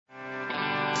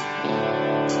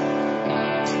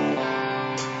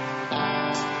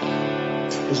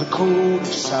There's a code of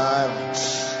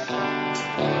silence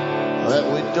that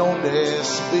we don't dare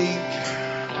speak.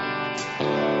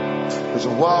 There's a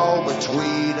wall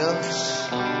between us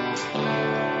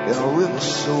and a river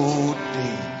so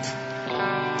deep.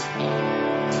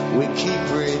 We keep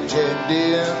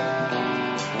pretending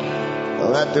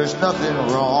that there's nothing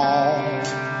wrong.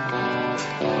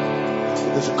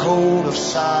 There's a code of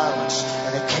silence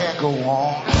and it can't go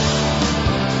on.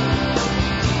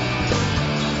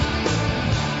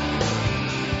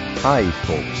 Hi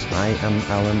folks, I am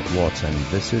Alan Watt and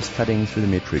this is Cutting Through the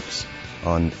Matrix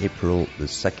on April the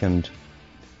 2nd,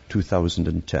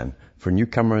 2010. For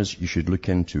newcomers, you should look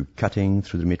into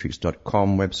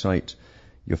cuttingthroughthematrix.com website.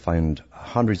 You'll find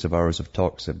hundreds of hours of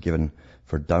talks I've given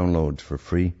for download for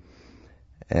free.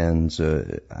 And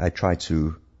I try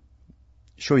to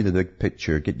show you the big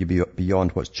picture, get you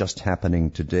beyond what's just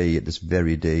happening today at this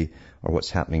very day, or what's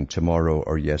happening tomorrow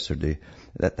or yesterday,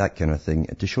 that kind of thing,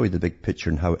 to show you the big picture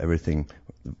and how everything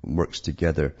works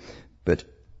together. But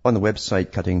on the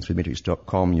website,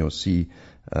 cuttingthroughthematrix.com, you'll see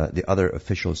the other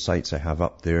official sites I have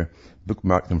up there.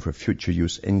 Bookmark them for future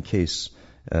use in case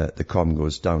the com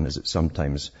goes down, as it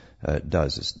sometimes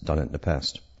does. It's done it in the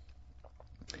past.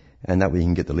 And that way you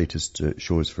can get the latest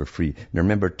shows for free. Now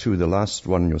remember too, the last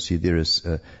one you'll see there is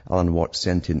Alan Watt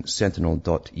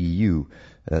Sentinel.eu.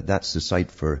 That's the site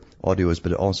for audios,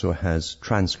 but it also has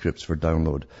transcripts for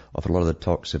download of a lot of the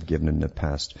talks I've given in the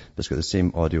past. It's got the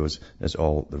same audios as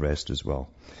all the rest as well.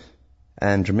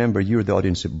 And remember, you're the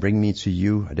audience that bring me to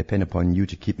you. I depend upon you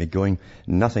to keep me going.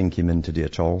 Nothing came in today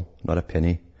at all, not a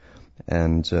penny.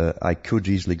 And I could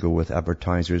easily go with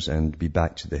advertisers and be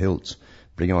back to the hilt,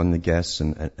 bring on the guests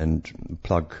and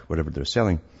plug whatever they're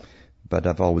selling. But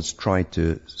I've always tried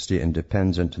to stay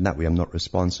independent, and that way I'm not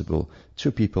responsible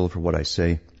to people for what I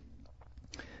say.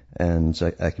 And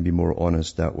I can be more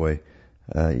honest that way.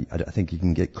 I think you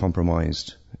can get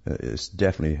compromised. You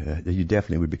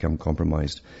definitely would become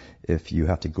compromised if you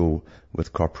have to go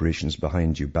with corporations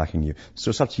behind you, backing you. So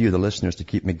it's up to you, the listeners, to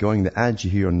keep me going. The ads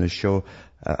you hear on this show,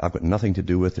 I've got nothing to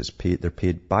do with. They're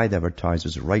paid by the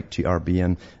advertisers right to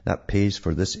RBN. That pays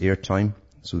for this airtime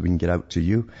so we can get out to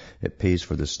you. It pays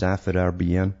for the staff at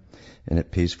RBN, and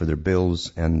it pays for their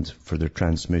bills and for their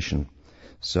transmission.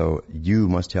 So you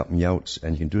must help me out,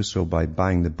 and you can do so by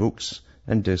buying the books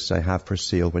and discs I have for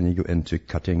sale when you go into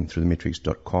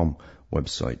cuttingthroughthematrix.com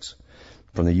websites.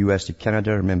 From the US to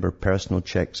Canada, remember, personal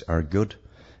checks are good,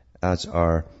 as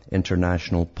are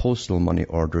international postal money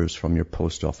orders from your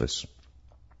post office.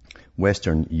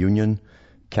 Western Union,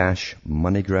 cash,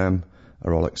 MoneyGram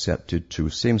are all accepted too.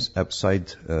 Same outside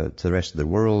to the rest of the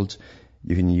world.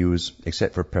 You can use,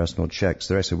 except for personal checks,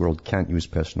 the rest of the world can't use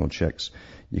personal checks.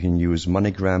 You can use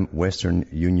MoneyGram, Western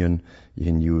Union, you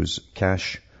can use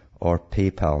cash or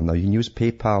PayPal. Now you can use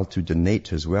PayPal to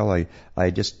donate as well. I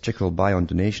just trickle by on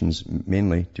donations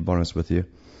mainly, to be honest with you.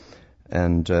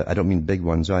 And I don't mean big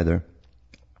ones either.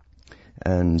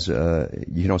 And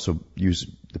you can also use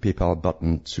the PayPal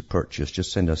button to purchase.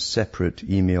 Just send a separate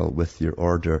email with your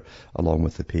order along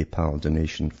with the PayPal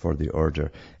donation for the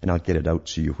order, and I'll get it out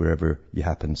to you wherever you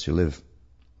happen to live.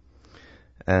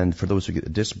 And for those who get the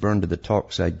disc burned of the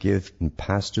talks I give and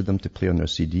pass to them to play on their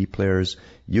CD players,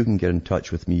 you can get in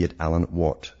touch with me at Alan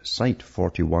Watt, Site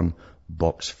 41,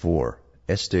 Box 4,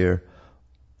 Estaire,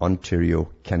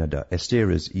 Ontario, Canada. Estaire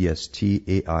is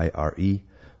E-S-T-A-I-R-E,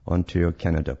 Ontario,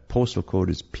 Canada. Postal code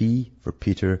is P for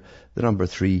Peter, the number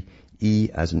 3, E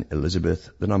as in Elizabeth,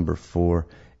 the number 4,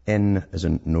 N as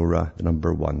in Nora, the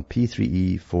number 1,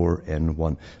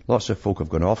 P3E4N1. Lots of folk have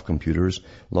gone off computers.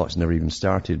 Lots never even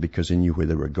started because they knew where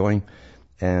they were going.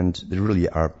 And they really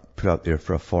are put out there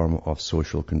for a form of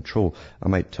social control. I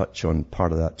might touch on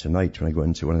part of that tonight when I go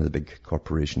into one of the big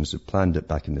corporations that planned it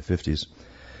back in the 50s.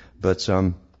 But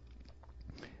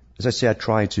as I say, I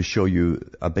try to show you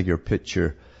a bigger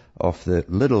picture of the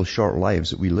little short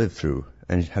lives that we live through,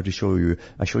 and how to show you,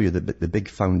 I show you the big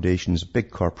foundations,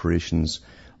 big corporations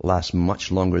last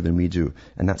much longer than we do,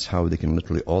 and that's how they can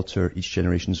literally alter each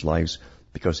generation's lives,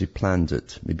 because they planned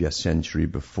it maybe a century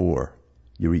before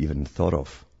you were even thought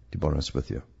of, to be honest with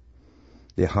you.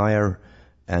 They hire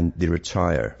and they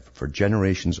retire for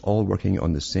generations, all working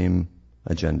on the same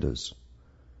agendas.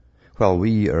 While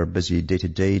we are busy day to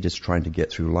day just trying to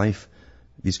get through life,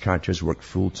 these characters work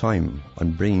full time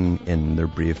on bringing in their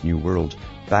brave new world.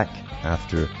 Back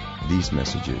after these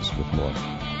messages with more.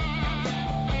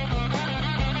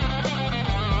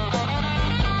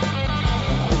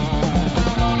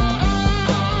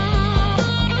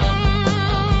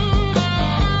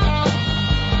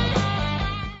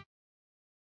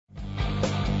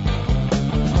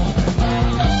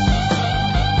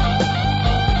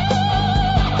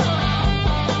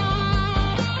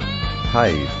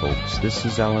 Hi folks, this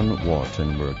is Alan Watt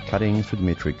and we're cutting through the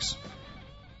matrix,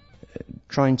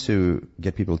 trying to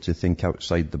get people to think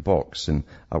outside the box and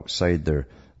outside their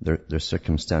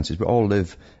circumstances. We all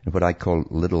live in what I call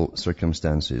little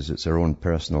circumstances. It's our own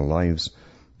personal lives,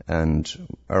 and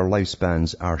our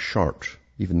lifespans are short,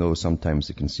 even though sometimes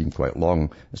they can seem quite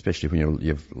long, especially when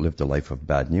you've lived a life of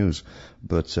bad news.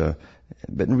 But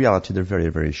in reality, they're very,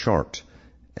 very short.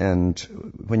 And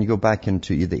when you go back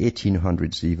into the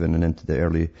 1800s even and into the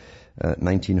early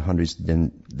 1900s,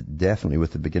 then definitely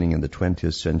with the beginning of the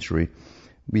 20th century,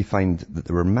 we find that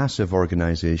there were massive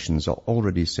organizations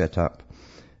already set up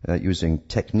using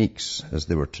techniques, as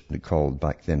they were called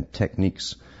back then,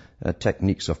 techniques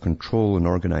of control and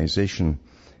organization.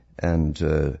 And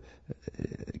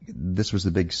this was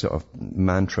the big sort of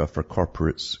mantra for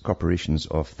corporations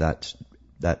of that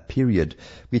period.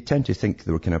 We tend to think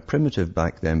they were kind of primitive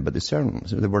back then, but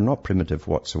they were not primitive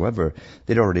whatsoever.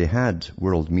 They'd already had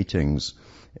world meetings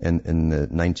in the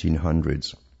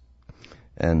 1900s.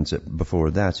 And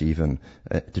before that even,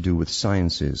 to do with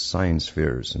science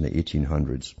fairs in the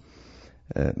 1800s.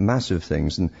 Massive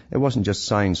things. And it wasn't just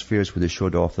science fairs where they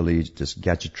showed off the latest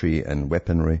gadgetry and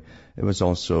weaponry. It was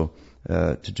also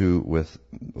to do with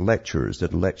lectures. They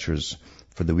had lectures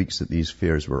for the weeks that these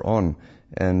fairs were on.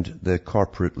 And the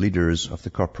corporate leaders of the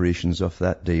corporations of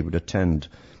that day would attend,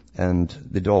 and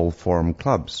they'd all form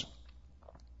clubs.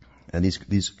 And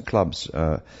these clubs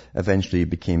eventually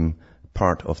became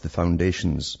part of the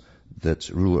foundations that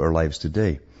rule our lives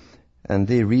today. And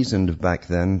they reasoned back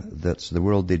then that the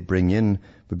world they'd bring in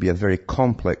would be a very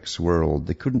complex world.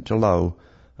 They couldn't allow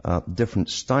different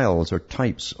styles or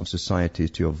types of society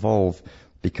to evolve,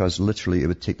 because literally it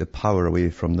would take the power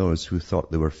away from those who thought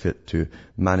they were fit to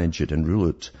manage it and rule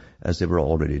it, as they were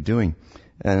already doing.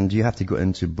 And you have to go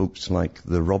into books like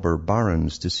The Robber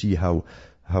Barons to see how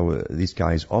these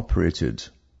guys operated.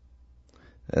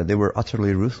 They were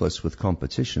utterly ruthless with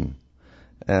competition,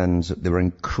 and they were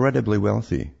incredibly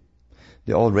wealthy.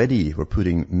 They already were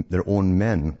putting their own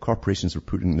men, corporations were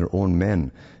putting their own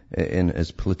men in as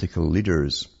political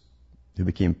leaders, who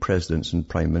became presidents and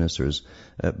prime ministers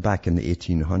back in the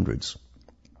 1800s.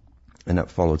 And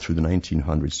that followed through the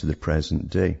 1900s to the present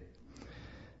day.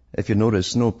 If you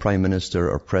notice, no prime minister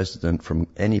or president from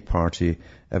any party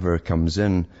ever comes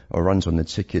in or runs on the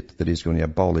ticket that he's going to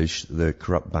abolish the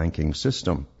corrupt banking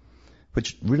system,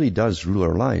 which really does rule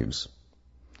our lives.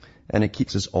 And it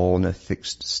keeps us all in a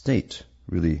fixed state,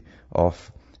 really, of,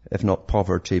 if not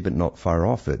poverty, but not far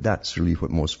off it. That's really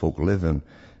what most folk live in.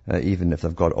 Even if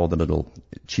they've got all the little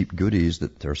cheap goodies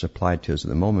that are supplied to us at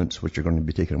the moment, which are going to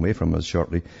be taken away from us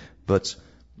shortly. But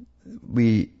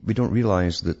we don't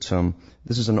realize that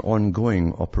this is an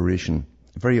ongoing operation,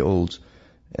 very old,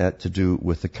 to do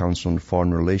with the Council on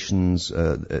Foreign Relations,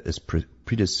 its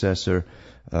predecessor,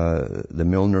 the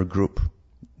Milner Group,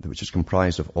 which is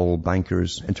comprised of all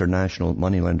bankers, international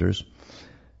moneylenders.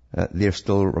 They're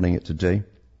still running it today.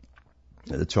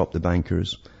 At the top, the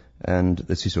bankers. And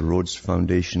the Cecil Rhodes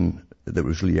Foundation, that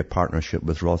was really a partnership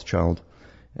with Rothschild,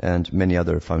 and many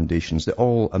other foundations. They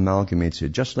all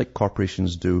amalgamated, just like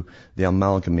corporations do. They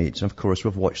amalgamate. And of course,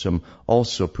 we've watched them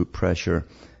also put pressure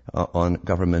on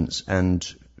governments, and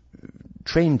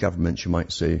train governments, you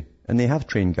might say. And they have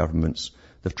trained governments.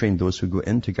 They've trained those who go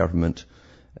into government,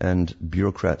 and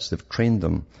bureaucrats. They've trained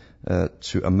them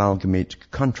to amalgamate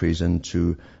countries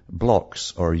into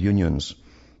blocs or unions.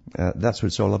 That's what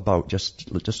it's all about,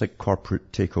 just like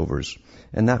corporate takeovers.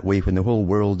 And that way, when the whole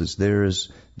world is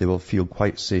theirs, they will feel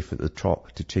quite safe at the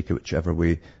top to take it whichever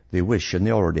way they wish. And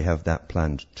they already have that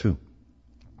planned too.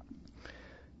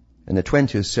 In the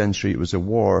 20th century, it was a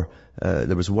war.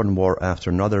 There was one war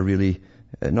after another, really.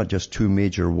 Not just two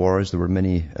major wars. There were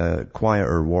many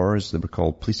quieter wars. They were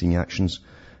called policing actions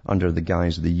under the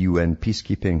guise of the UN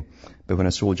peacekeeping. But when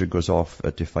a soldier goes off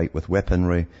to fight with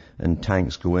weaponry and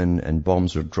tanks go in and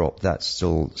bombs are dropped, that's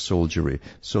still soldiery.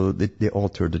 So they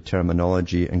altered the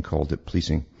terminology and called it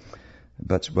policing.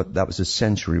 But that was a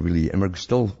century really, and we're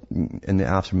still in the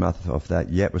aftermath of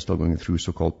that yet. We're still going through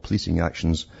so-called policing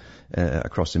actions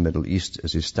across the Middle East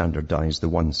as they standardize the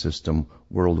one system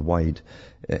worldwide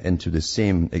into the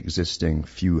same existing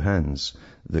few hands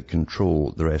that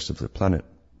control the rest of the planet.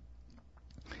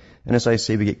 And as I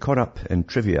say, we get caught up in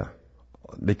trivia,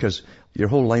 because your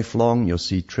whole life long you'll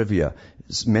see trivia.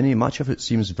 Much of it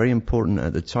seems very important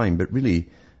at the time, but really,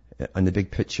 in the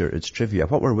big picture, it's trivia.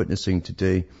 What we're witnessing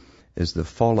today is the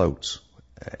fallout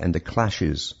and the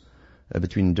clashes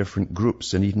between different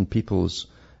groups and even peoples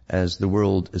as the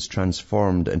world is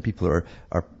transformed and people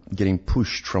are getting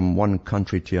pushed from one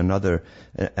country to another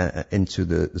into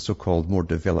the so-called more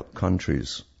developed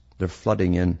countries. They're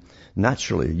flooding in.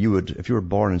 Naturally, if you were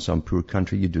born in some poor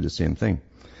country, you'd do the same thing.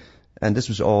 And this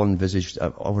was all envisaged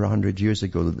over 100 years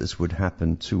ago, that this would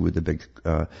happen too, with the big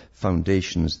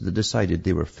foundations that decided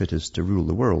they were fittest to rule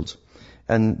the world.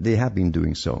 And they have been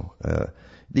doing so.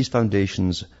 These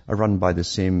foundations are run by the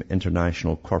same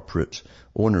international corporate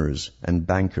owners and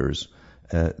bankers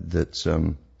that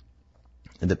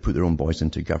put their own boys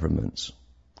into governments.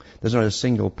 There's not a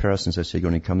single person, as I say,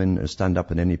 going to come in or stand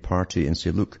up in any party and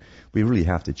say, look, we really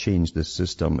have to change this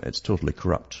system. It's totally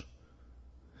corrupt.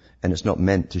 And it's not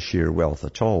meant to share wealth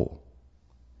at all.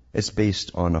 It's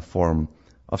based on a form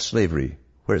of slavery,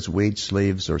 where it's wage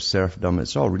slaves or serfdom.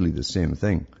 It's all really the same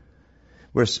thing.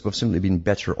 We've simply been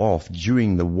better off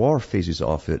during the war phases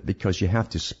of it, because you have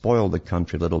to spoil the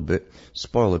country a little bit,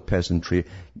 spoil the peasantry,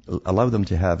 allow them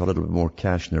to have a little bit more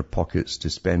cash in their pockets to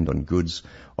spend on goods,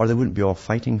 or they wouldn't be all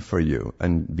fighting for you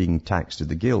and being taxed to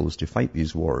the gills to fight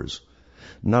these wars.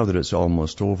 Now that it's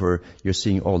almost over, you're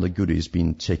seeing all the goodies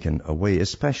being taken away,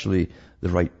 especially the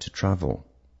right to travel.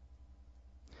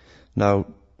 Now,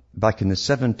 back in the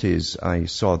 70s, I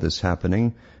saw this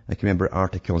happening. I can remember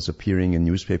articles appearing in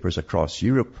newspapers across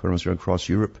Europe, when I was across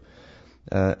Europe,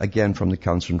 again from the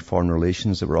Council on Foreign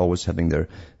Relations, that were always having their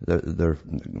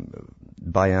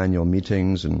biannual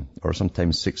meetings, or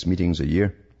sometimes 6 meetings a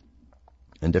year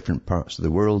in different parts of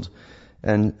the world.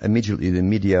 And immediately the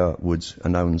media would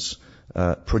announce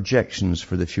projections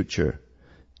for the future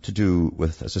to do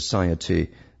with a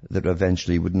society that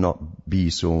eventually would not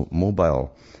be so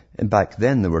mobile. And back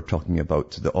then they were talking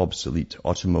about the obsolete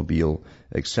automobile,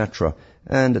 etc.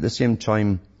 And at the same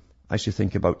time, I should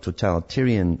think about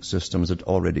totalitarian systems that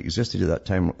already existed at that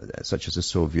time, such as the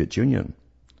Soviet Union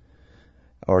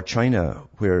or China,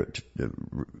 where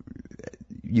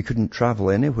you couldn't travel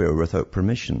anywhere without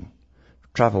permission.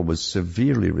 Travel was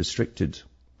severely restricted,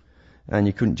 and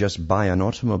you couldn't just buy an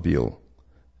automobile.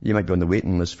 You might be on the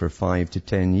waiting list for 5 to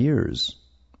 10 years.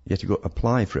 You had to go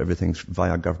apply for everything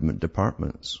via government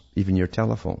departments, even your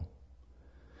telephone.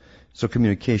 So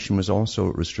communication was also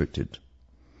restricted.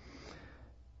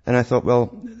 And I thought,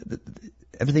 well,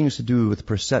 everything is to do with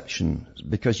perception,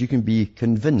 because you can be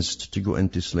convinced to go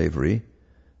into slavery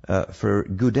for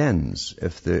good ends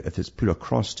if it's put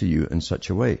across to you in such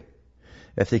a way.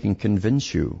 If they can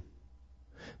convince you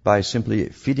by simply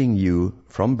feeding you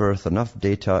from birth enough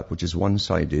data which is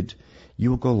one-sided, you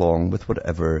will go along with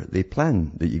whatever they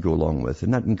plan that you go along with.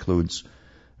 And that includes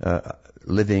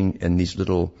living in these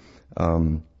little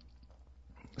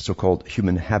so-called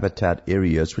human habitat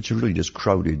areas, which are really just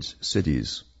crowded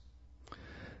cities,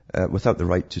 without the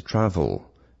right to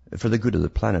travel, for the good of the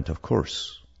planet, of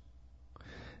course.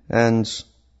 And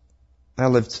I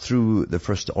lived through the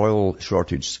first oil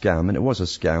shortage scam, and it was a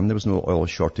scam. There was no oil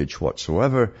shortage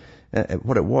whatsoever.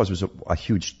 What it was a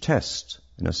huge test,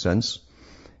 in a sense.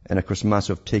 And of course,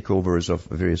 massive takeovers of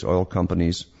various oil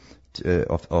companies,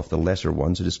 of the lesser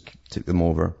ones, who just took them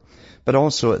over. But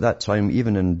also at that time,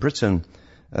 even in Britain,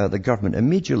 the government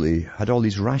immediately had all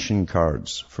these ration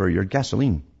cards for your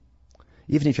gasoline,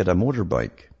 even if you had a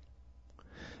motorbike.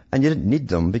 And you didn't need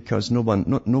them because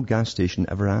no gas station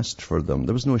ever asked for them.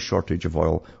 There was no shortage of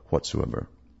oil whatsoever.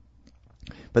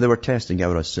 But they were testing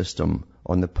out a system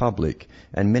on the public,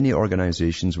 and many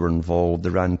organizations were involved,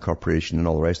 the RAND Corporation and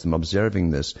all the rest of them,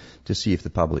 observing this to see if the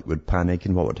public would panic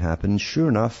and what would happen. Sure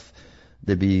enough,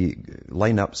 there'd be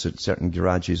lineups at certain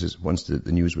garages once the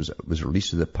news was released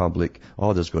to the public.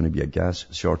 Oh, there's going to be a gas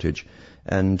shortage.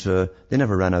 And they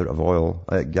never ran out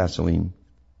of gasoline.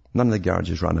 None of the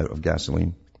garages ran out of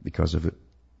gasoline because of it.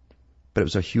 But it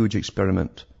was a huge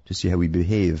experiment to see how we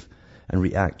behave and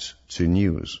react to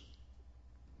news.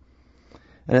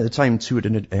 And at the time, too,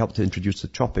 it helped to introduce the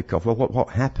topic of, well, what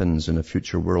happens in a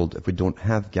future world if we don't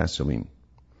have gasoline?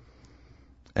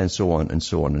 And so on, and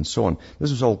so on, and so on.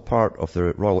 This was all part of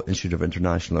the Royal Institute of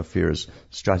International Affairs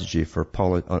strategy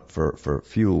for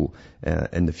fuel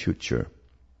in the future.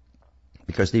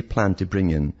 Because they planned to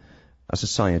bring in a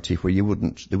society where they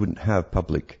wouldn't have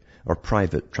public or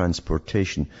private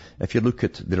transportation. If you look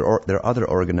at their other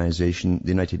organization, the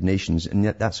United Nations, and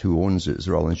yet that's who owns it, is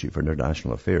the Royal Institute for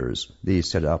International Affairs. They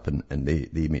set it up and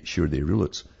they make sure they rule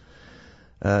it.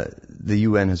 The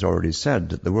UN has already said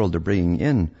that the world they're bringing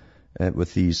in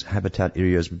with these habitat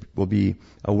areas will be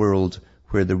a world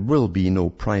where there will be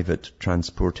no private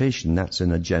transportation. That's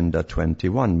in Agenda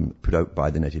 21 put out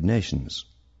by the United Nations.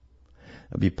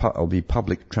 It'll be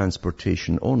public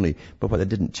transportation only, but what they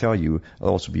didn't tell you, it'll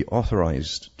also be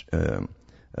authorized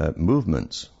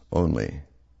movements only.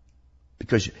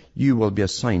 Because you will be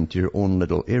assigned to your own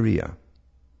little area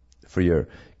for your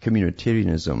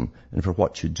communitarianism and for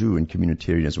what you do in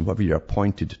communitarianism, whatever you're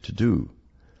appointed to do.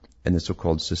 in the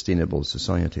so-called sustainable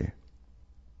society.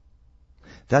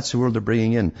 That's the world they're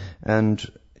bringing in. And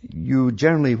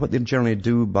what they generally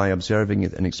do by observing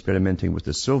it and experimenting with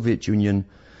the Soviet Union,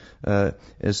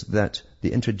 is that they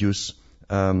introduce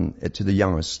it to the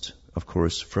youngest, of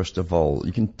course, first of all.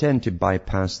 You can tend to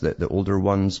bypass the older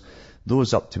ones.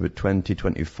 Those up to about 20,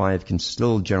 25 can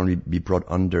still generally be brought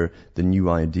under the new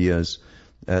ideas.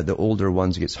 The older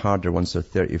ones, it gets harder once they're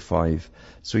 35.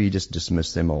 So you just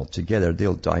dismiss them altogether.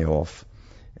 They'll die off.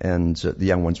 And the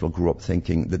young ones will grow up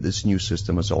thinking that this new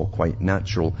system is all quite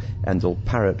natural, and they'll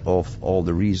parrot off all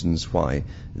the reasons why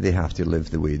they have to live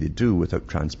the way they do without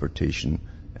transportation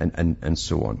and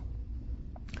so on.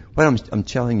 What I'm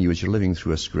telling you is you're living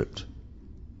through a script.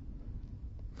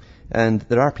 And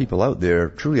there are people out there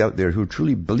who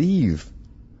truly believe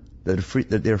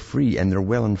that they're free and they're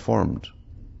well informed.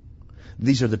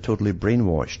 These are the totally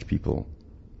brainwashed people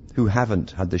who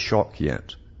haven't had the shock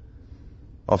yet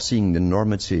of seeing the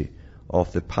enormity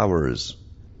of the powers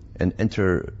and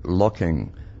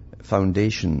interlocking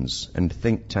foundations and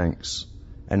think tanks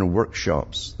and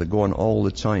workshops that go on all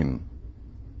the time.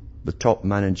 The top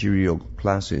managerial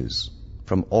classes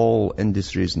from all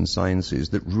industries and sciences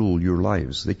that rule your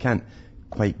lives. They can't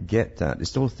quite get that. They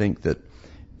still think that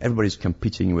everybody's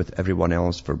competing with everyone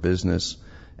else for business,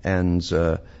 and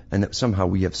that somehow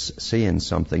we have say in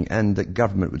something, and that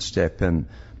government would step in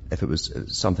if it was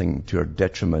something to our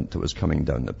detriment that was coming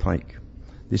down the pike.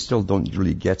 They still don't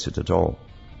really get it at all.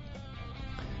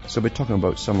 So we're talking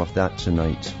about some of that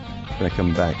tonight when I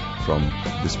come back from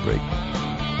this break.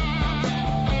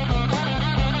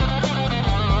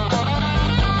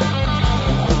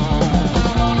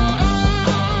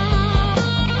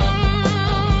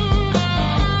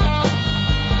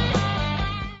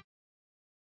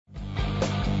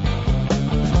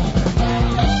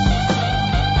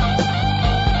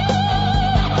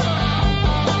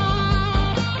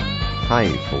 Hi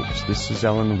folks, this is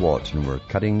Alan Watt and we're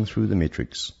cutting through the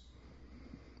matrix.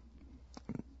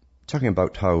 Talking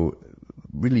about how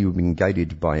really we've been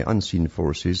guided by unseen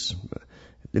forces.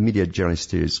 The media generally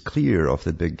stays clear of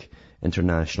the big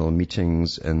international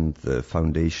meetings and the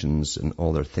foundations and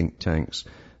all their think tanks.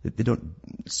 They don't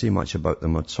say much about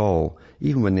them at all.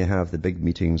 Even when they have the big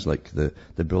meetings like the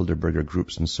Bilderberger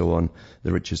groups and so on,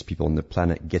 the richest people on the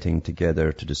planet getting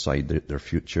together to decide their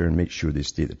future and make sure they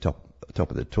stay at the top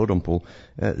of the totem pole,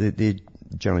 they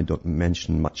generally don't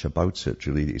mention much about it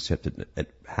really, except that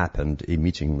it happened. A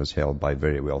meeting was held by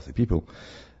very wealthy people.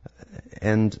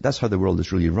 And that's how the world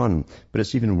is really run. But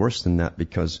it's even worse than that,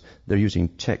 because they're using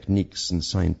techniques and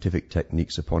scientific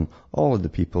techniques upon all of the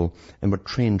people, and we're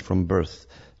trained from birth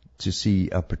to see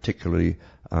a particularly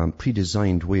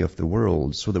pre-designed way of the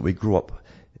world, so that we grow up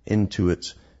into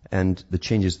it, and the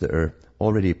changes that are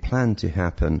already planned to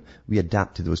happen, we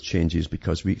adapt to those changes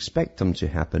because we expect them to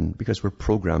happen, because we're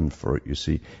programmed for it, you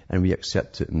see, and we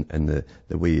accept it in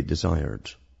the way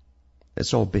desired.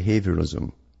 It's all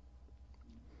behavioralism.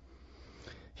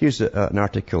 Here's an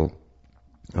article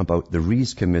about the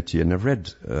Rees Committee, and I've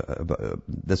read about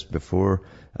this before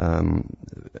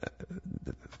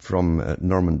from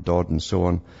Norman Dodd and so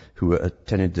on, who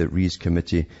attended the Rees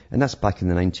Committee, and that's back in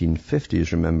the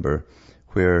 1950s, remember,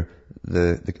 where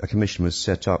a commission was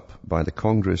set up by the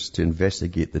Congress to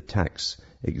investigate the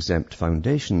tax-exempt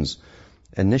foundations,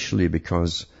 initially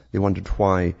because they wondered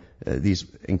why these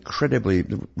incredibly,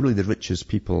 really the richest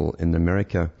people in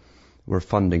America were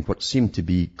funding what seemed to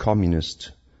be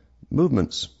communist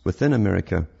movements within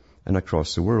America and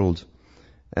across the world.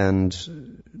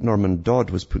 And Norman Dodd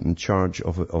was put in charge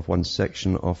of one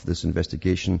section of this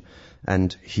investigation,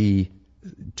 and he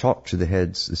talked to the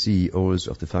heads, the CEOs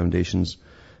of the foundations,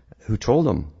 who told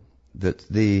them that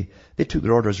they took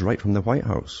their orders right from the White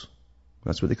House.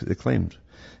 That's what they claimed.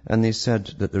 And they said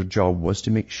that their job was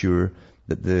to make sure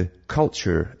that the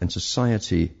culture and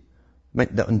society,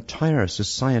 the entire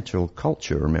societal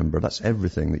culture, remember, that's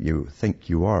everything that you think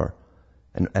you are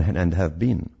and have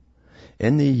been,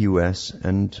 in the US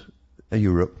and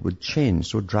Europe would change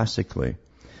so drastically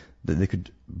that they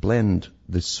could blend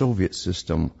the Soviet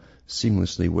system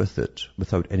seamlessly with it,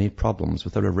 without any problems,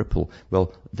 without a ripple.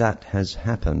 Well, that has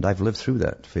happened. I've lived through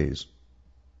that phase.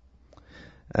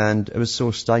 And it was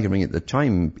so staggering at the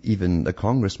time, even the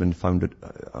congressman found it,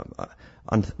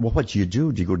 well, what do?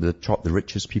 Do you go to the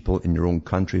richest people in your own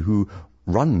country who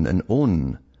run and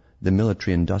own the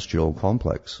military-industrial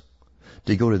complex?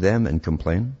 Do you go to them and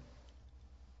complain?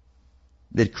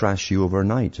 They'd crash you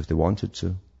overnight if they wanted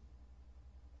to.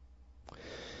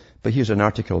 But here's an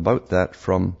article about that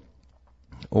from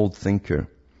Old Thinker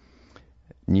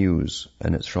News,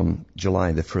 and it's from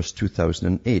July the 1st,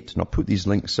 2008. And I'll put these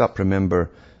links up.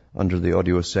 Remember, under the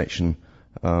audio section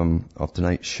of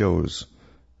tonight's shows.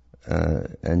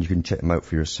 And you can check them out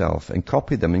for yourself and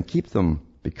copy them and keep them,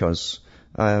 because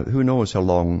who knows how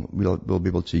long we'll be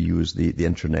able to use the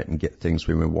internet and get things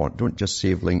when we want. Don't just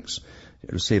save links.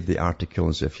 Save the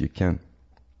articles if you can.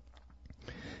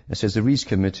 It says the Rees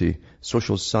Committee,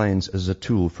 social science as a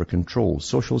tool for control.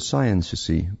 Social science, you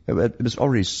see, it was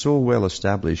already so well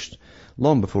established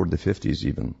long before the 50s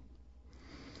even.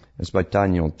 It's by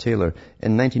Daniel Taylor.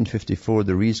 In 1954,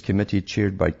 the Rees Committee,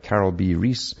 chaired by Carol B.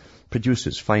 Rees, produced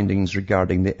its findings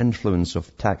regarding the influence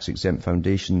of tax-exempt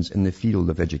foundations in the field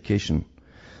of education.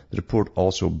 The report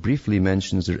also briefly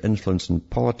mentions their influence in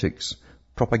politics,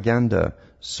 propaganda,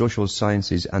 social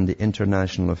sciences, and the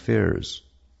international affairs.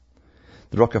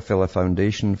 The Rockefeller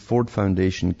Foundation, Ford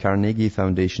Foundation, Carnegie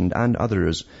Foundation, and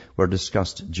others were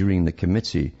discussed during the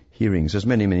committee hearings. There's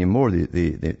many, many more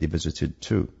they visited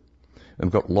too. And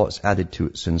we've got lots added to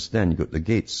it since then. You've got the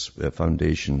Gates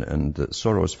Foundation and the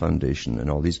Soros Foundation and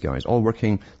all these guys, all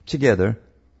working together,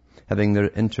 having their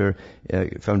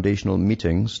inter-foundational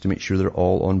meetings to make sure they're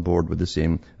all on board with the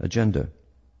same agenda.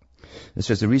 It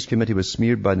says the Rees Committee was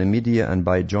smeared by the media and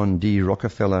by John D.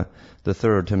 Rockefeller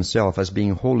III himself as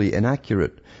being wholly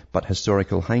inaccurate, but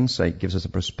historical hindsight gives us a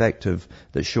perspective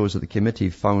that shows that the committee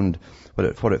found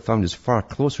what it found is far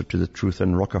closer to the truth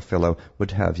than Rockefeller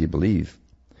would have you believe.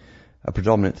 A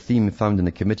predominant theme found in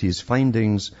the committee's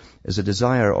findings is a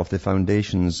desire of the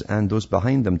foundations and those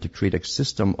behind them to create a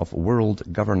system of world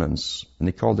governance, and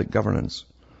they called it governance.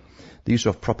 The use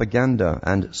of propaganda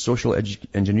and social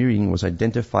engineering was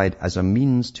identified as a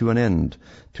means to an end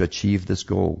to achieve this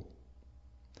goal.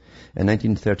 In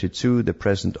 1932, the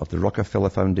president of the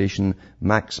Rockefeller Foundation,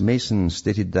 Max Mason,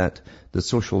 stated that the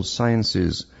social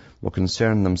sciences will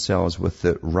concern themselves with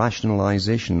the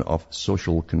rationalization of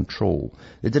social control.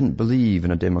 They didn't believe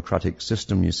in a democratic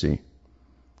system, you see,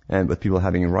 and with people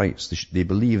having rights. They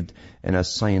believed in a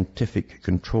scientific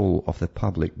control of the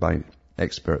public by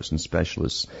experts and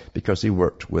specialists, because they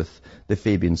worked with the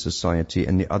Fabian Society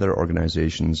and the other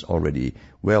organizations already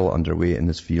well underway in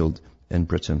this field in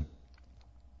Britain.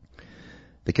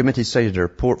 The committee cited a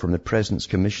report from the President's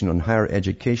Commission on Higher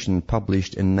Education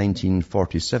published in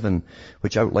 1947,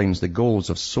 which outlines the goals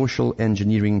of social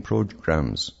engineering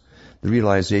programs, the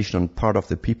realization on part of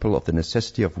the people of the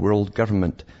necessity of world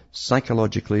government,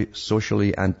 psychologically,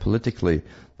 socially, and politically,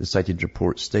 the cited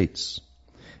report states,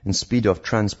 in speed of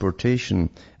transportation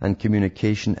and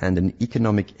communication and in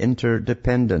economic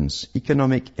interdependence.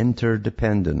 Economic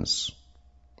interdependence.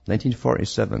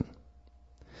 1947.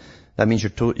 That means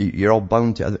you're all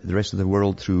bound to the rest of the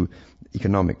world through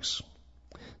economics.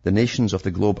 The nations of the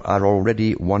globe are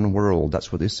already one world.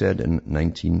 That's what they said in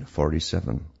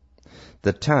 1947.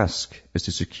 The task is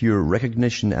to secure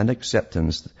recognition and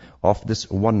acceptance of this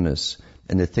oneness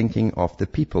in the thinking of the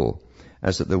people,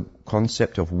 as that the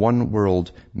concept of one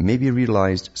world may be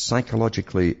realized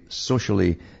psychologically,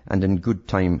 socially, and in good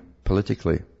time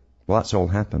politically. Well, that's all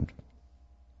happened.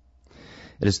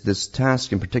 It is this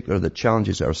task in particular that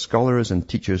challenges our scholars and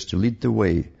teachers to lead the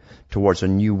way towards a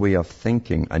new way of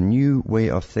thinking. A new way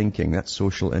of thinking. That's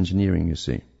social engineering, you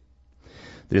see.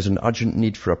 There is an urgent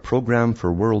need for a program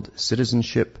for world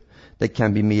citizenship that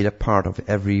can be made a part of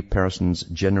every person's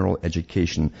general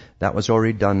education. That was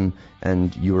already done,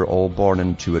 and you were all born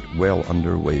into it well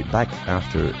underway. Back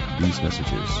after these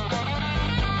messages.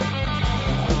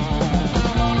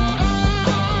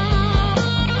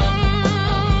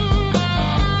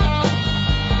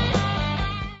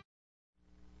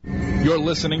 You're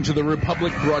listening to the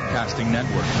Republic Broadcasting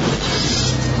Network,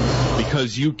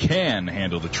 because you can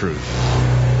handle the truth.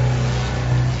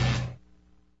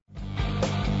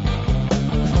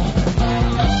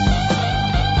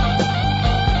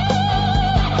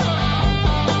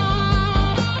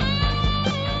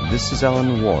 This is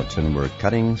Alan Watt, and we're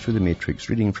cutting through the matrix,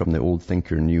 reading from the Old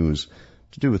Thinker News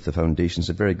to do with the foundations.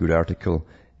 A very good article,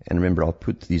 and remember, I'll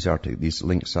put these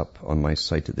links up on my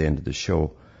site at the end of the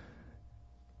show.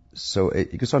 So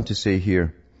it goes on to say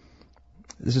here,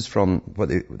 this is from what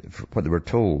they were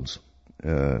told.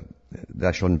 The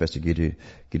National Investigative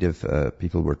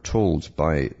people were told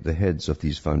by the heads of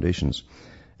these foundations.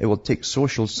 It will take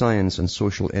social science and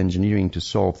social engineering to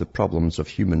solve the problems of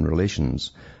human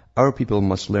relations. Our people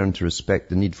must learn to respect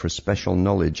the need for special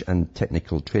knowledge and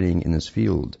technical training in this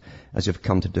field, as you've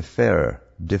come to defer,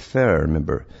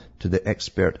 remember, to the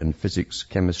expert in physics,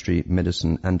 chemistry,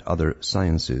 medicine, and other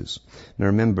sciences. Now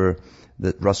remember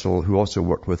that Russell, who also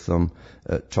worked with them,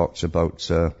 talks about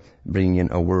bringing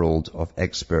in a world of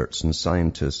experts and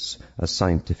scientists, a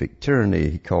scientific tyranny,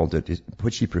 he called it,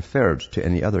 which he preferred to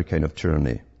any other kind of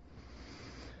tyranny.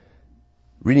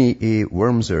 Renee A.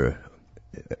 Wormser,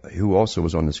 who also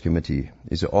was on this committee,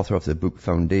 is the author of the book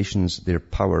Foundations, Their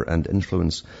Power and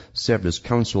Influence, served as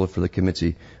counsel for the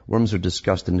committee. Wormser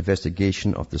discussed the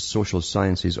investigation of the social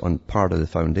sciences on part of the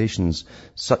foundations,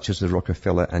 such as the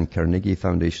Rockefeller and Carnegie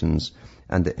foundations,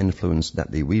 and the influence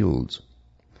that they wield.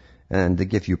 And they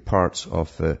give you parts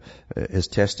of his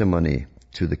testimony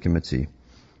to the committee.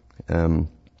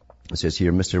 It says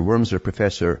here, Mr. Wormser,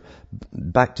 Professor,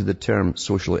 back to the term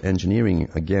social engineering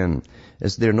again.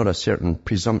 Is there not a certain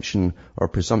presumption or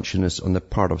presumptuousness on the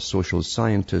part of social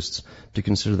scientists to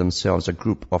consider themselves a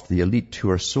group of the elite who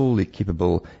are solely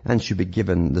capable and should be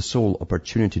given the sole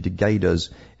opportunity to guide us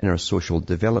in our social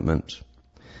development?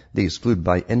 They exclude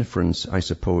by inference, I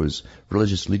suppose,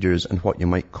 religious leaders and what you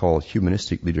might call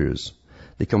humanistic leaders.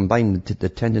 They combine the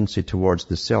tendency towards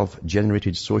the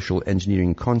self-generated social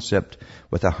engineering concept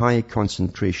with a high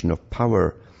concentration of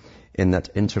power in that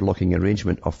interlocking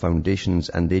arrangement of foundations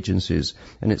and agencies,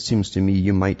 and it seems to me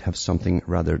you might have something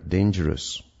rather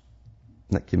dangerous.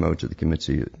 That came out at the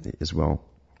committee as well.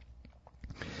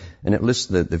 And it lists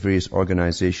the various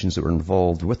organizations that were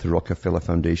involved with the Rockefeller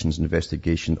Foundation's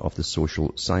investigation of the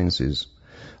social sciences.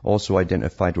 Also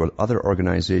identified were other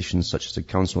organizations such as the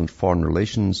Council on Foreign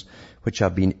Relations, which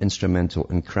have been instrumental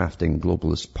in crafting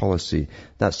globalist policy.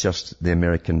 That's just the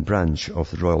American branch of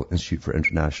the Royal Institute for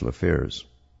International Affairs.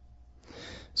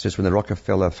 It says, when the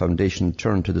Rockefeller Foundation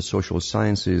turned to the social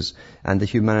sciences and the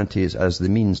humanities as the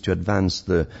means to advance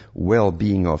the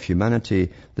well-being of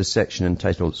humanity, the section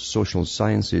entitled Social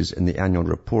Sciences in the annual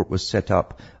report was set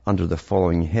up under the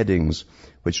following headings,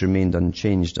 which remained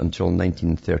unchanged until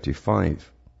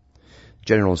 1935.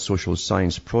 General social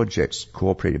science projects,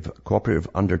 cooperative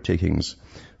undertakings,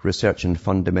 research in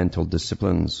fundamental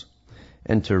disciplines,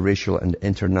 interracial and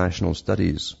international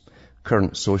studies,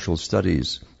 current social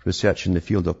studies, research in the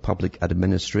field of public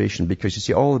administration, because you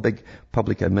see all the big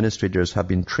public administrators have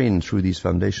been trained through these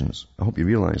foundations. I hope you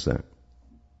realize that.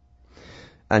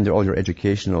 And all your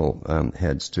educational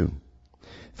heads too.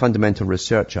 Fundamental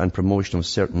research and promotion of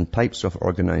certain types of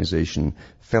organization,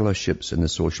 fellowships in the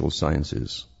social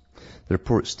sciences. The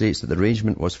report states that the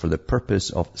arrangement was for the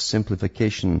purpose of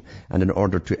simplification and in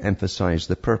order to emphasize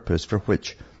the purpose for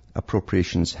which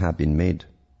appropriations have been made.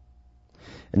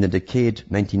 In the decade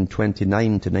 1929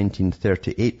 to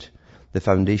 1938, the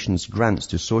Foundation's grants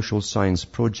to social science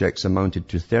projects amounted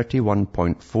to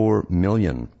 $31.4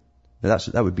 million. Now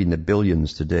that would be in the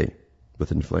billions today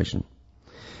with inflation.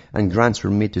 And grants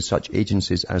were made to such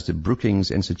agencies as the Brookings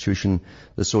Institution,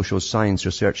 the Social Science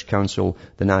Research Council,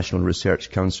 the National Research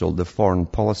Council, the Foreign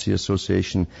Policy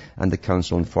Association, and the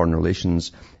Council on Foreign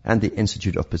Relations, and the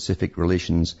Institute of Pacific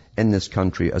Relations in this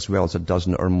country, as well as a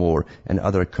dozen or more in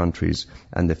other countries,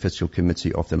 and the Fiscal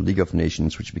Committee of the League of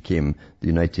Nations, which became the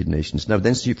United Nations. Now, the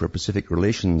Institute for Pacific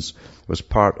Relations was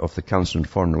part of the Council on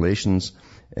Foreign Relations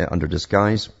under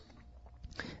disguise.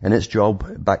 And its job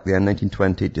back then,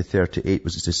 1920 to 38,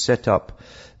 was to set up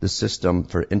the system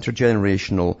for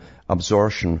intergenerational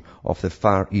absorption of the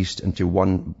Far East into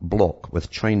one block,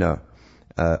 with China,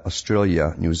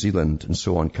 Australia, New Zealand, and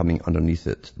so on coming underneath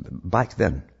it. Back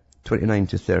then, 29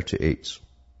 to 38.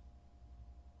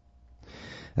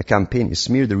 A campaign to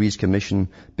smear the Rees Commission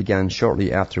began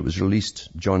shortly after it was released.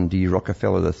 John D.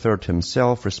 Rockefeller III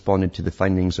himself responded to the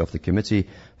findings of the committee,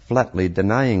 flatly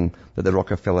denying that the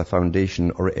Rockefeller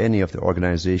Foundation or any of the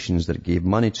organizations that it gave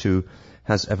money to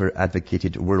has ever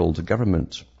advocated world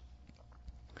government.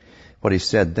 What he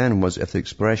said then was, if the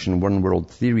expression one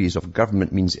world theories of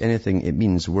government means anything, it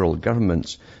means world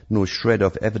governments. No shred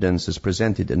of evidence is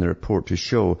presented in the report to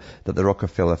show that the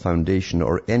Rockefeller Foundation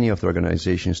or any of the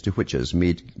organizations to which it has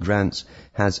made grants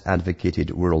has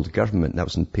advocated world government. That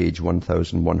was on page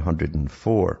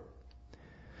 1104.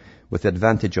 With the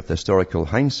advantage of historical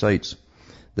hindsight,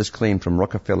 this claim from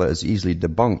Rockefeller is easily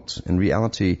debunked. In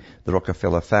reality, the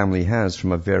Rockefeller family has,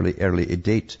 from a very early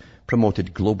date,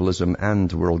 promoted globalism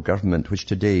and world government, which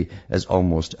today is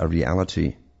almost a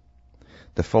reality.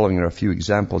 The following are a few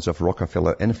examples of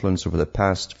Rockefeller influence over the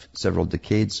past several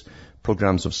decades.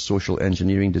 Programs of social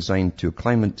engineering designed to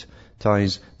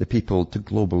acclimatize the people to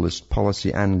globalist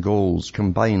policy and goals,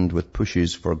 combined with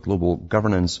pushes for global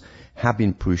governance, have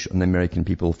been pushed on the American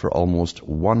people for almost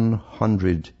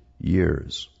 100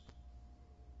 years.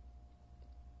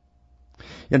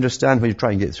 You understand when you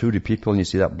try and get through to people and you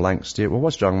see that blank stare, well,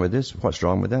 what's wrong with this? What's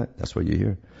wrong with that? That's what you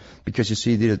hear. Because you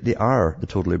see, they are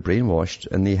totally brainwashed,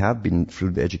 and they have been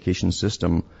through the education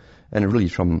system, and really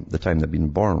from the time they've been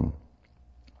born.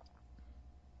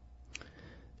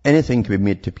 Anything can be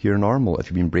made to appear normal if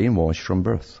you've been brainwashed from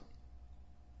birth.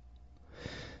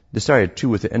 They started too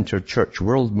with the inter-church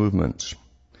world movement,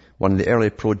 One of the early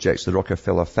projects of the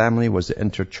Rockefeller family was the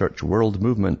Interchurch World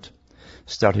Movement.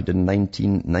 Started in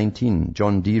 1919,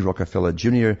 John D. Rockefeller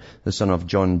Jr., the son of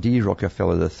John D.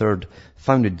 Rockefeller III,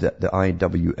 founded the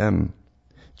IWM.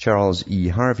 Charles E.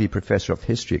 Harvey, professor of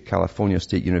history at California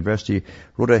State University,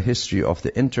 wrote a history of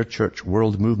the Interchurch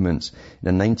World Movements in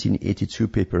a 1982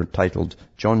 paper titled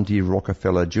John D.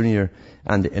 Rockefeller Jr.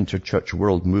 and the Interchurch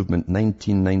World Movement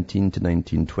 1919 to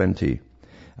 1920.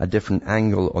 A different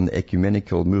angle on the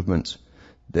ecumenical movement.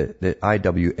 The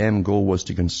IWM goal was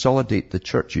to consolidate the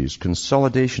churches,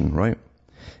 consolidation, right,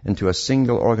 into a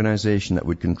single organization that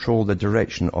would control the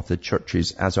direction of the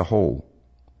churches as a whole.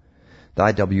 The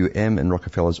IWM, in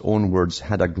Rockefeller's own words,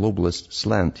 had a globalist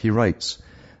slant. He writes,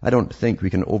 "I don't think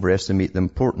we can overestimate the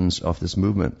importance of this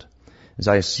movement. As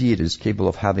I see it, is capable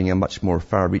of having a much more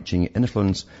far-reaching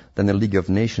influence than the League of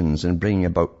Nations in bringing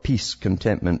about peace,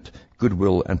 contentment,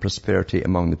 goodwill and prosperity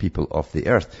among the people of the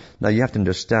earth." Now you have to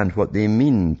understand what they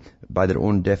mean by their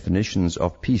own definitions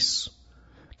of peace,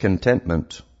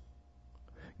 contentment,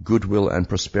 goodwill and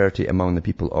prosperity among the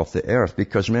people of the earth.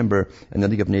 Because remember, in the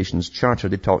League of Nations Charter,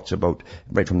 they talked about,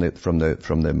 right from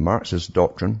the Marxist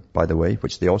doctrine, by the way,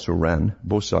 which they also ran,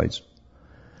 both sides,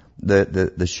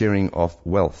 the sharing of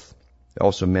wealth. It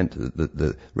also meant that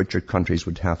the richer countries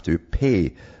would have to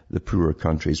pay the poorer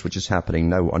countries, which is happening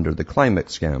now under the climate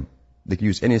scam. They can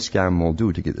use any scam will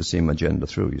do to get the same agenda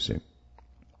through, you see.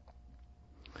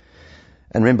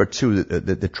 And remember too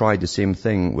that they tried the same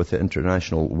thing with the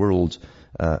International World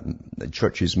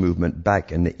Churches movement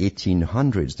back in the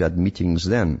 1800s. They had meetings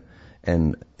then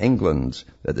in England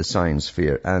at the Science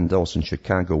Fair and also in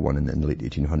Chicago one in the late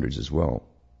 1800s as well.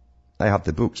 I have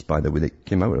the books, by the way, that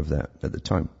came out of that at the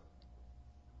time.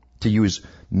 To use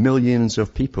millions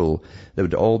of people that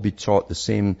would all be taught the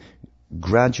same,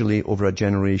 gradually over a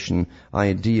generation,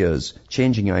 ideas,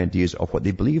 changing ideas of what they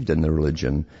believed in their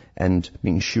religion, and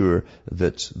making sure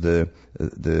that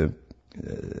the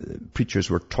preachers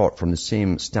were taught from the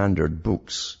same standard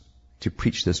books to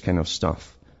preach this kind of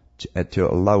stuff, to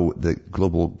allow the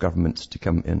global governments to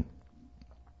come in.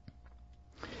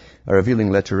 A revealing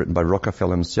letter written by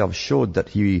Rockefeller himself showed that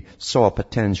he saw a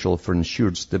potential for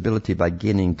ensured stability by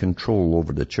gaining control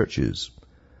over the churches.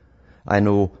 "I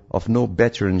know of no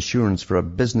better insurance for a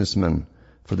businessman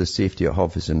for the safety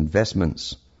of his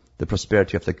investments, the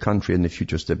prosperity of the country and the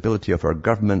future stability of our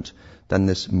government than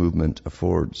this movement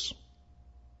affords."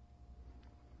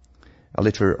 A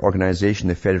later organization,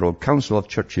 the Federal Council of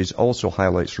Churches, also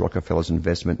highlights Rockefeller's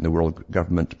investment in the world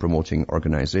government promoting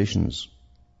organizations.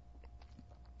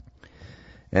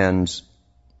 And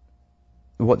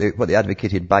what they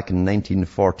advocated back in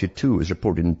 1942 is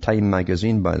reported in Time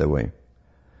magazine, by the way.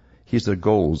 Here's their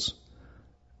goals.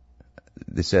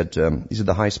 They said, these are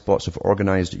the high spots of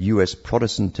organized U.S.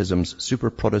 Protestantism's super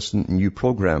Protestant new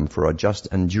program for a just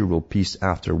and durable peace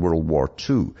after World War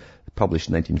II, published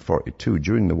in 1942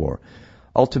 during the war.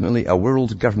 Ultimately, a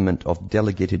world government of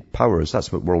delegated powers.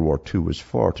 That's what World War II was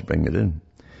for, to bring it in.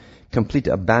 Complete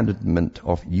abandonment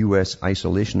of U.S.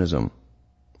 isolationism.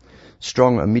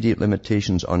 Strong immediate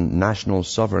limitations on national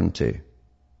sovereignty.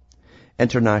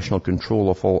 International control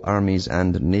of all armies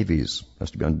and navies. Has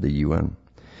to be under the UN.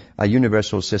 A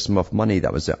universal system of money,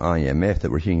 that was the IMF that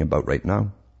we're hearing about right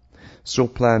now. So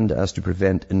planned as to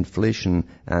prevent inflation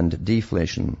and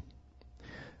deflation.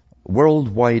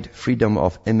 Worldwide freedom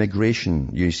of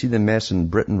immigration. You see the mess in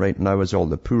Britain right now as all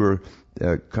the poor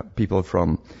people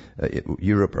from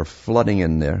Europe are flooding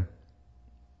in there.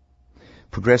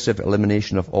 Progressive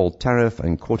elimination of all tariff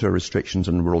and quota restrictions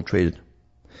on world trade.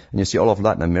 And you see all of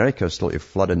Latin America is still to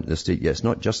flood into the state. Yes,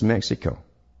 not just Mexico.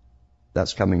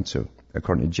 That's coming too,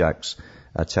 according to Jacques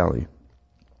Attali.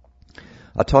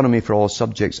 Autonomy for all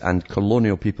subjects and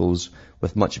colonial peoples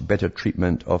with much better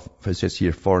treatment of, it says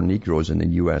here, foreign Negroes in the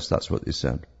U.S. That's what they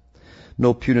said.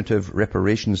 No punitive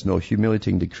reparations, no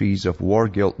humiliating decrees of war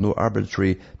guilt, no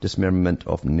arbitrary dismemberment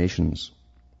of nations.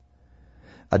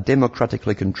 A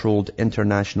democratically controlled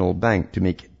international bank to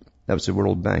make, that was the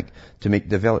World Bank, to make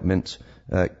development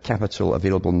capital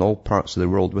available in all parts of the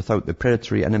world without the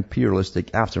predatory and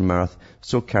imperialistic aftermath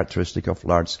so characteristic of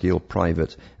large-scale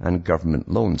private and government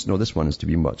loans. No, this one is to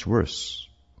be much worse.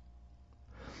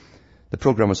 The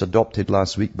program was adopted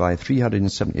last week by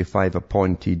 375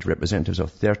 appointed representatives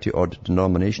of 30-odd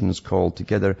denominations called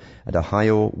together at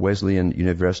Ohio Wesleyan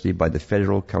University by the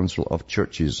Federal Council of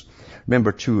Churches.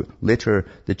 Remember too, later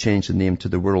they changed the name to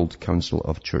the World Council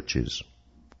of Churches.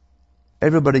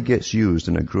 Everybody gets used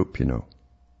in a group, you know.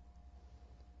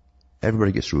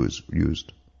 Everybody gets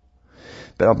used.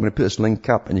 But I'm going to put this link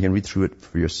up and you can read through it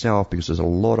for yourself because there's a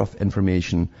lot of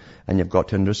information and you've got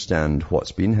to understand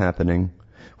what's been happening,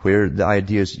 where the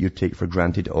ideas you take for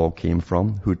granted all came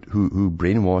from, who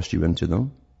brainwashed you into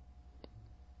them.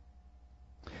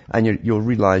 And you'll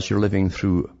realize you're living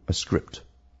through a script.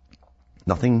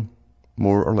 Nothing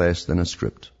more or less than a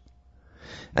script.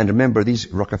 And remember,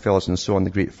 these Rockefellers and so on, the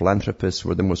great philanthropists,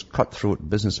 were the most cutthroat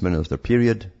businessmen of their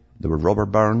period. They were robber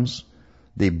barons.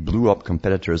 They blew up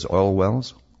competitors' oil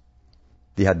wells.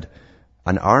 They had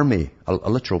an army, a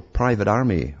literal private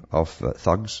army of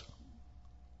thugs.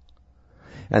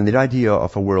 And the idea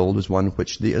of a world was one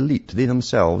which the elite, they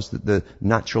themselves, the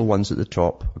natural ones at the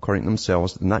top, according to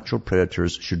themselves, the natural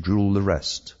predators should rule the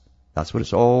rest. That's what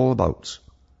it's all about.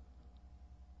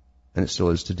 And it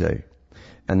still is today.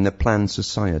 And the planned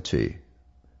society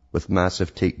with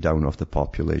massive takedown of the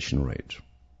population rate.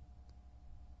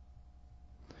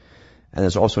 And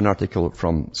there's also an article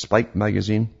from Spike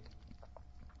magazine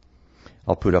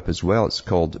I'll put up as well. It's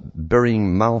called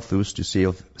Burying Malthus to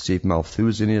Save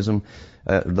Malthusianism.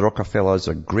 The Rockefellers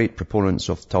are great proponents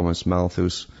of Thomas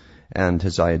Malthus and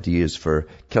his ideas for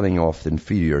killing off the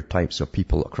inferior types of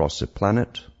people across the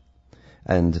planet.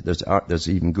 And there's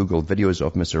even Google videos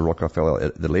of Mr. Rockefeller,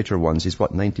 the later ones. He's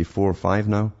 94, 5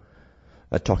 now?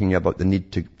 Talking about the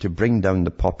need to bring down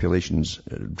the populations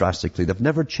drastically. They've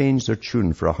never changed their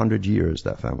tune for 100 years,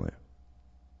 that family.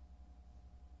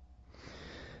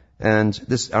 And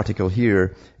this article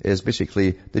here is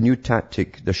basically the new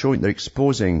tactic. They're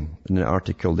exposing in the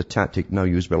article the tactic now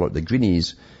used by a lot of the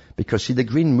greenies, because see, the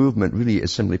green movement really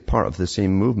is simply part of the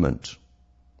same movement,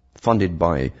 funded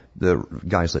by the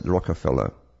guys like the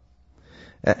Rockefeller.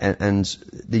 And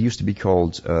they used to be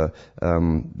called,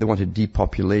 they wanted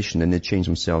depopulation, and they changed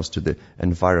themselves to the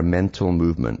environmental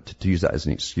movement, to use that as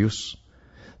an excuse.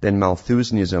 Then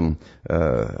Malthusianism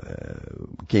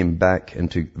came back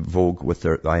into vogue with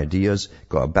their ideas,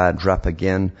 got a bad rap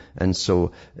again, and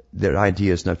so their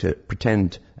idea is now to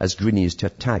pretend as greenies to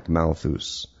attack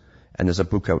Malthus. And there's a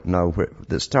book out now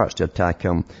that starts to attack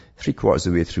him 3/4 of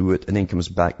the way through it, and then comes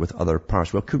back with other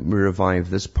parts. Well, couldn't we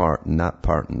revive this part and that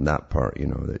part and that part? You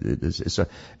know, it's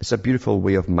a beautiful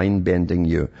way of mind-bending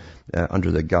you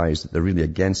under the guise that they're really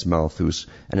against Malthus,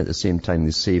 and at the same time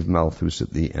they save Malthus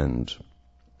at the end.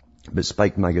 But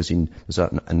Spike magazine is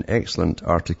an excellent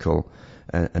article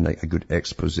and a good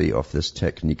expose of this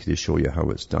technique to show you how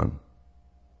it's done.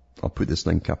 I'll put this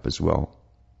link up as well.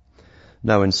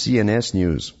 Now in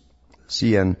CNSN,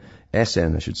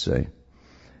 I should say,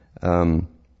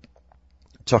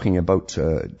 talking about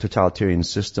totalitarian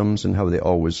systems and how they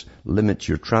always limit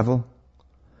your travel.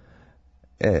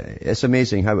 It's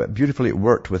amazing how beautifully it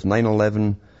worked with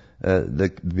 9/11.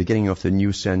 The beginning of the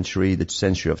new century, the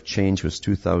century of change, was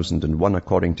 2001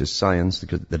 according to science,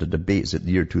 because there are debates at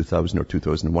the year 2000 or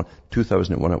 2001.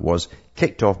 2001 it was,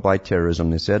 kicked off by terrorism,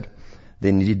 they said.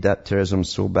 They needed that terrorism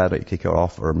so bad to kick it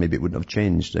off, or maybe it wouldn't have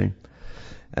changed.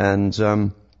 And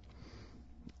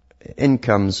in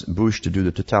comes Bush to do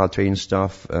the totalitarian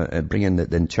stuff, bring in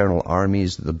the internal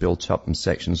armies that are built up in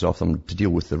sections of them to deal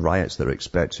with the riots that are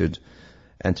expected,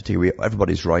 and to take away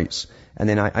everybody's rights. And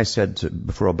then I said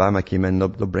before Obama came in, they'll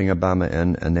bring Obama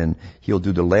in, and then he'll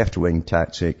do the left-wing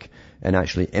tactic and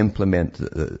actually implement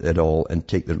it all and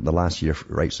take the last year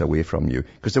rights away from you.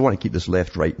 Because they want to keep this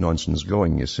left-right nonsense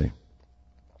going, you see.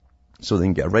 So they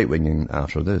can get a right-wing in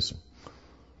after this.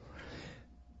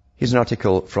 Here's an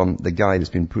article from the guy that's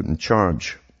been put in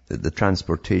charge, the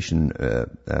transportation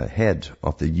head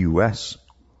of the U.S.,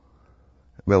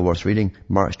 well worth reading,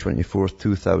 March 24th,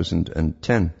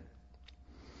 2010.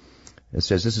 It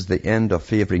says, this is the end of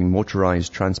favoring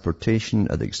motorized transportation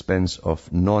at the expense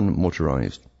of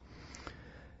non-motorized.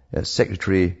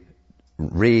 Secretary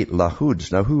Ray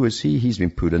LaHood. Now, who is he? He's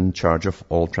been put in charge of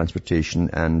all transportation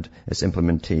and its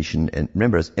implementation. And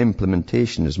remember, its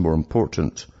implementation is more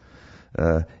important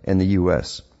in the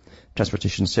U.S.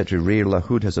 Transportation Secretary Ray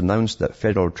LaHood has announced that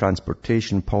federal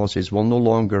transportation policies will no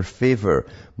longer favor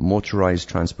motorized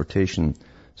transportation,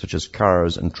 such as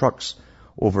cars and trucks,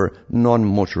 over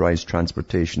non-motorized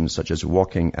transportation, such as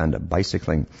walking and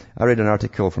bicycling. I read an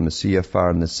article from the CFR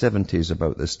in the 70s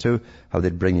about this too, how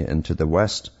they'd bring it into the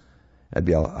West. It'd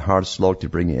be a hard slog to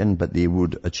bring it in, but they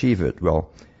would achieve it.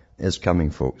 Well, it's coming,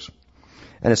 folks.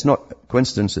 And it's not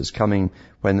coincidence it's coming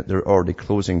when they're already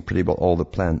closing pretty well all the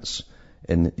plants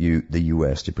in the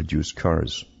U.S. to produce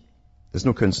cars. There's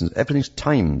no coincidence. Everything's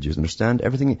timed, you understand?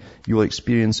 Everything you will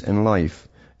experience in life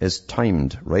is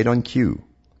timed, right on cue,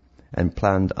 and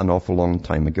planned an awful long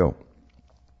time ago.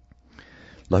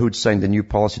 LaHood signed the new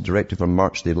policy directive on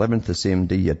March the 11th, the same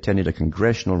day he attended a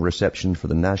congressional reception for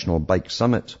the National Bike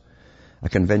Summit, a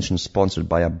convention sponsored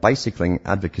by a bicycling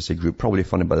advocacy group, probably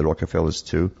funded by the Rockefellers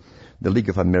too, the League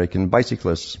of American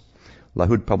Bicyclists.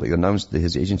 LaHood publicly announced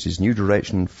his agency's new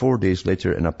direction 4 days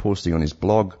later in a posting on his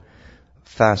blog,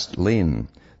 Fast Lane,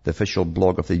 the official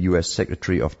blog of the U.S.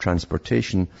 Secretary of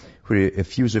Transportation, where he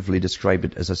effusively described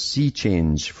it as a sea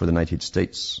change for the United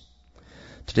States.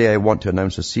 Today I want to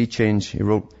announce a sea change, he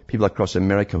wrote. People across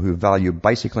America who value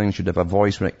bicycling should have a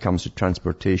voice when it comes to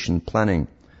transportation planning.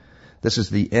 This is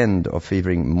the end of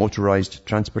favouring motorized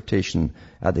transportation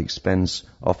at the expense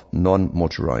of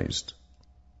non-motorized.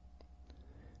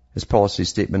 His policy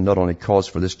statement not only calls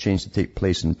for this change to take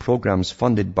place in programs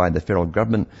funded by the federal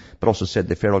government, but also said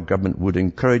the federal government would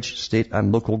encourage state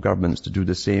and local governments to do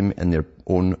the same in their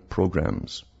own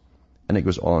programs. And it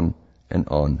goes on and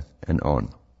on and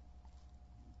on.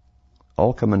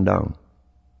 All coming down.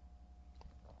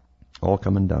 All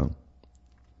coming down.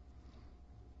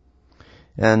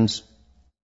 And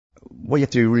what you have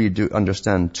to really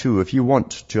understand too, if you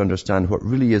want to understand what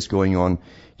really is going on,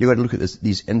 you've got to look at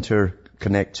these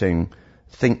interconnecting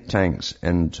think tanks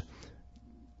and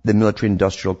the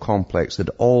military-industrial complex that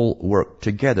all work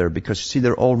together, because, you see,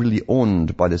 they're all really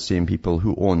owned by the same people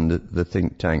who own the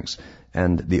think tanks,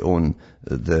 and they own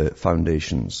the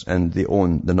foundations, and they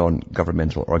own the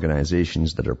non-governmental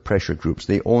organizations that are pressure groups.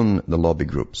 They own the lobby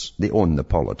groups. They own the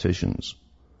politicians.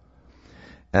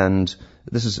 And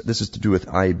this is to do with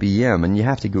IBM, and you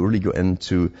have to really go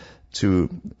into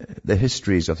the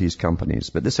histories of these companies.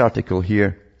 But this article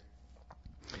here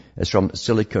is from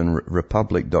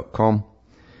SiliconRepublic.com.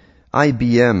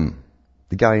 IBM,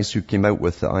 the guys who came out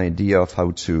with the idea of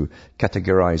how to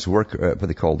categorize what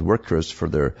they called workers for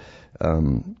their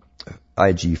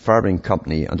IG Farben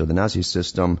company under the Nazi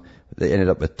system, they ended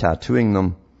up with tattooing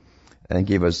them and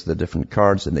gave us the different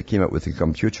cards, and they came out with a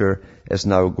computer, is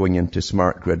now going into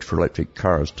smart grid for electric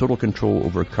cars. Total control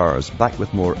over cars. Back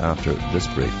with more after this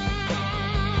break.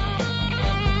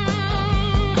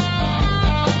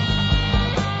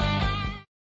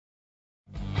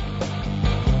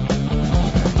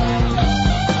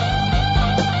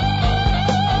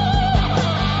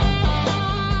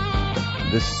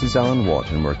 This is Alan Watt,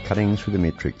 and we're cutting through the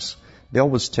matrix. They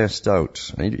always test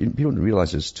out, and people don't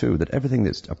realize this too, that everything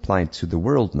that's applied to the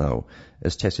world now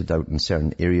is tested out in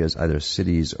certain areas, either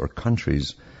cities or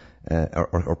countries,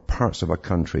 or parts of a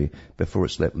country, before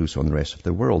it's let loose on the rest of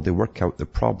the world. They work out the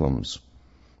problems,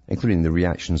 including the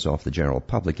reactions of the general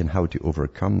public and how to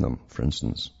overcome them, for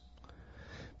instance.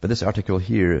 But this article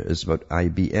here is about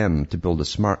IBM to build a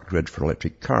smart grid for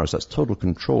electric cars. That's total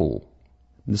control.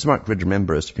 And the smart grid,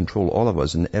 remember, is to control all of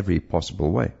us in every possible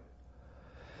way.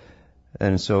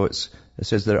 And so it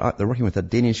says they're working with a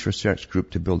Danish research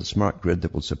group to build a smart grid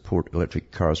that will support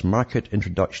electric cars' market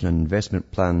introduction and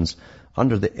investment plans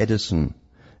under the Edison.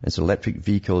 It's electric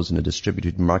vehicles in a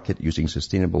distributed market using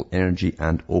sustainable energy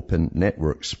and open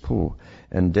networks.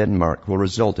 In Denmark will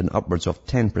result in upwards of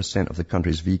 10% of the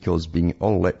country's vehicles being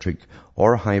all electric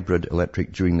or hybrid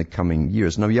electric during the coming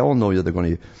years. Now, you all know that they're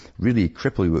going to really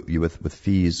cripple you with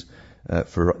fees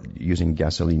for using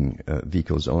gasoline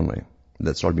vehicles only.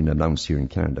 That's already been announced here in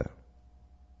Canada.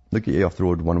 Look at you off the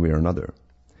road one way or another.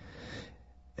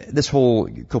 This whole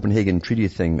Copenhagen Treaty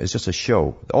thing is just a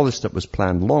show. All this stuff was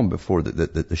planned long before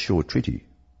the show treaty.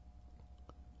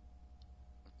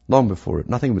 Long before it.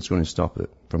 Nothing was going to stop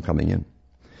it from coming in.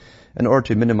 In order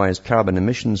to minimize carbon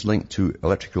emissions linked to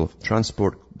electrical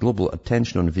transport, global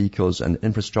attention on vehicles and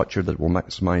infrastructure that will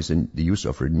maximize the use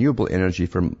of renewable energy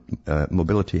for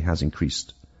mobility has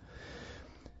increased.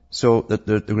 So that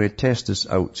they're going to test this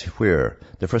out where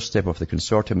the first step of the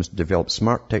consortium is to develop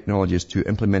smart technologies to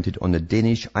implement it on the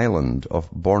Danish island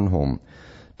of Bornholm,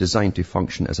 designed to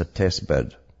function as a test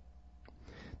bed.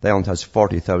 The island has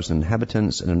 40,000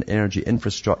 inhabitants and an energy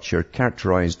infrastructure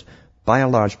characterized by a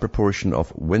large proportion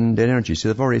of wind energy. So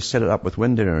they've already set it up with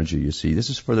wind energy, you see. This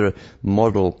is for their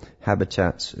model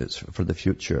habitats. It's for the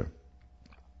future.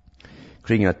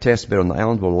 Creating a test bed on the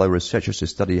island will allow researchers to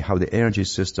study how the energy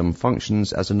system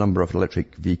functions as the number of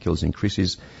electric vehicles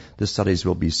increases. The studies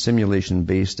will be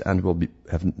simulation-based and will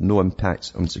have no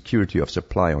impact on security of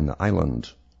supply on the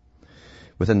island.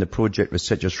 Within the project,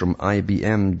 researchers from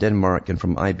IBM Denmark and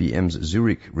from IBM's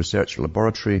Zurich Research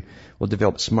Laboratory will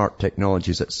develop smart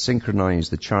technologies that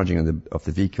synchronize the charging of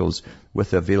the vehicles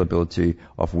with the availability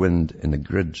of wind in the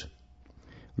grid.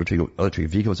 Electric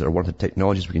vehicles are one of the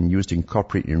technologies we can use to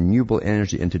incorporate renewable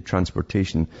energy into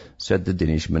transportation, said the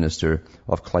Danish Minister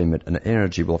of Climate and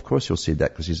Energy. Well, of course he'll say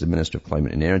that because he's the Minister of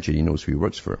Climate and Energy and he knows who he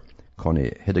works for,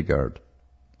 Connie Hedegaard.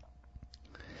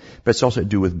 But it's also to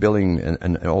do with billing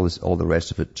and all the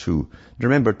rest of it too. And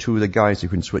remember too, the guys who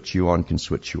can switch you on can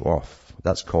switch you off.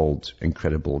 That's called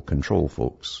incredible control,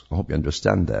 folks. I hope you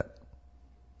understand that.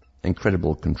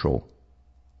 Incredible control.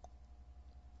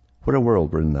 What a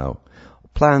world we're in now.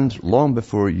 Planned long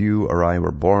before you or I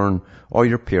were born, or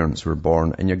your parents were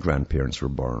born, and your grandparents were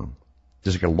born.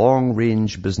 There's like a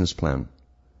long-range business plan.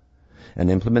 And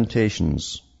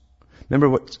implementations. Remember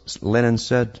what Lenin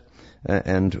said,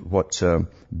 and what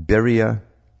Beria,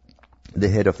 the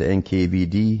head of the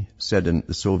NKVD, said in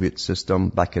the Soviet system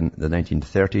back in the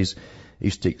 1930s. It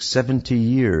used to take 70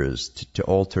 years to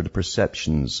alter the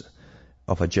perceptions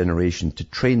of a generation, to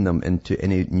train them into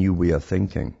any new way of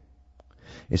thinking.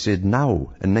 He said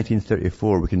now, in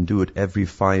 1934, we can do it every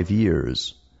 5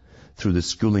 years through the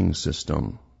schooling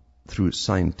system, through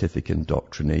scientific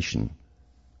indoctrination.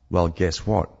 Well, guess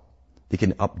what? They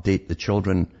can update the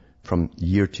children from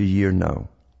year to year now,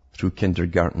 through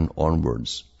kindergarten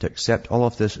onwards, to accept all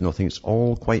of this, and they'll think it's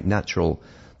all quite natural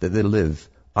that they live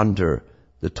under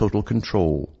the total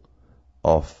control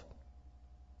of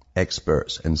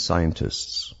experts and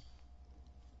scientists,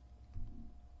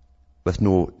 with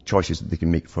no choices that they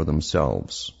can make for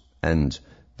themselves. And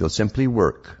they'll simply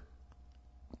work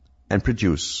and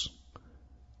produce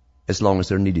as long as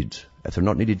they're needed. If they're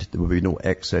not needed, there will be no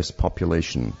excess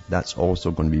population. That's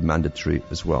also going to be mandatory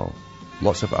as well.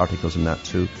 Lots of articles on that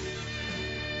too.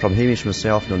 From Hamish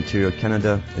myself in Ontario,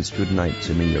 Canada, it's good night,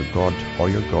 and may your God or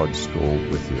your gods go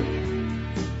with you.